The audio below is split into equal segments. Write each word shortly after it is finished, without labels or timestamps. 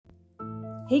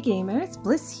Hey gamers,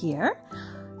 Bliss here.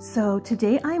 So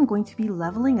today I am going to be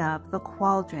leveling up the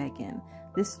Kwall Dragon.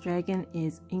 This dragon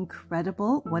is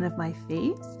incredible, one of my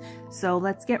faves. So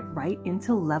let's get right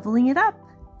into leveling it up.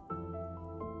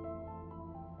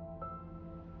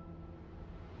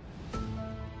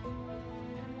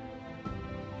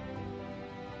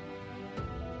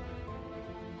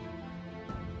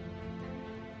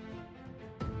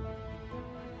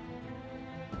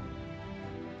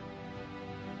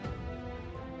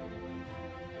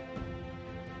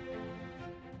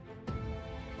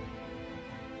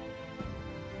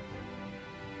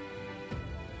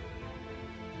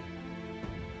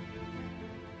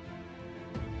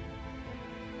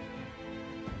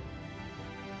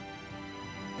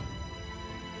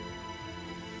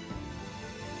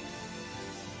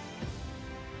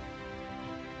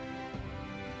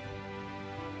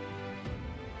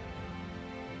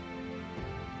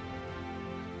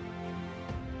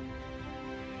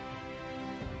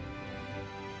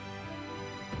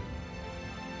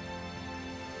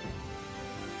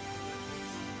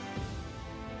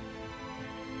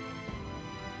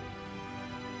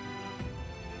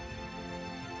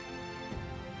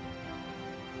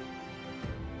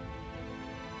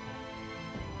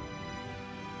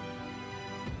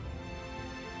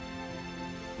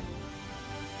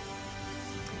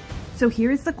 So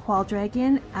here is the Kwall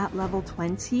Dragon at level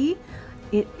 20.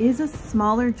 It is a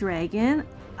smaller dragon.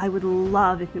 I would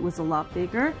love if it was a lot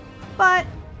bigger, but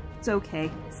it's okay.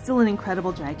 It's still an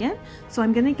incredible dragon. So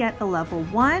I'm gonna get a level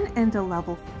 1 and a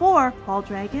level 4 Kwall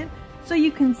Dragon so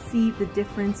you can see the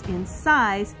difference in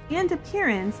size and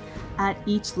appearance at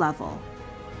each level.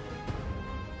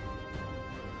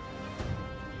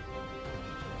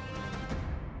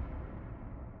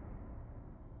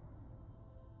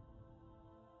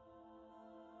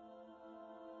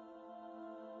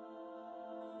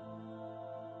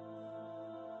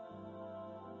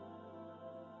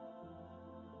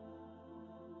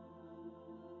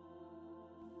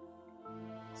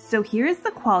 So here is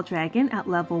the Kwall Dragon at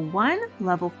level 1,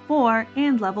 level 4,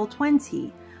 and level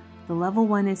 20. The level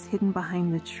 1 is hidden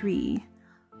behind the tree,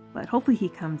 but hopefully he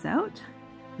comes out.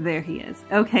 There he is.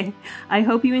 Okay, I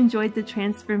hope you enjoyed the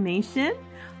transformation.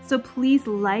 So please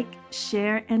like,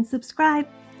 share, and subscribe.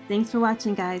 Thanks for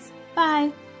watching, guys.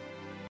 Bye!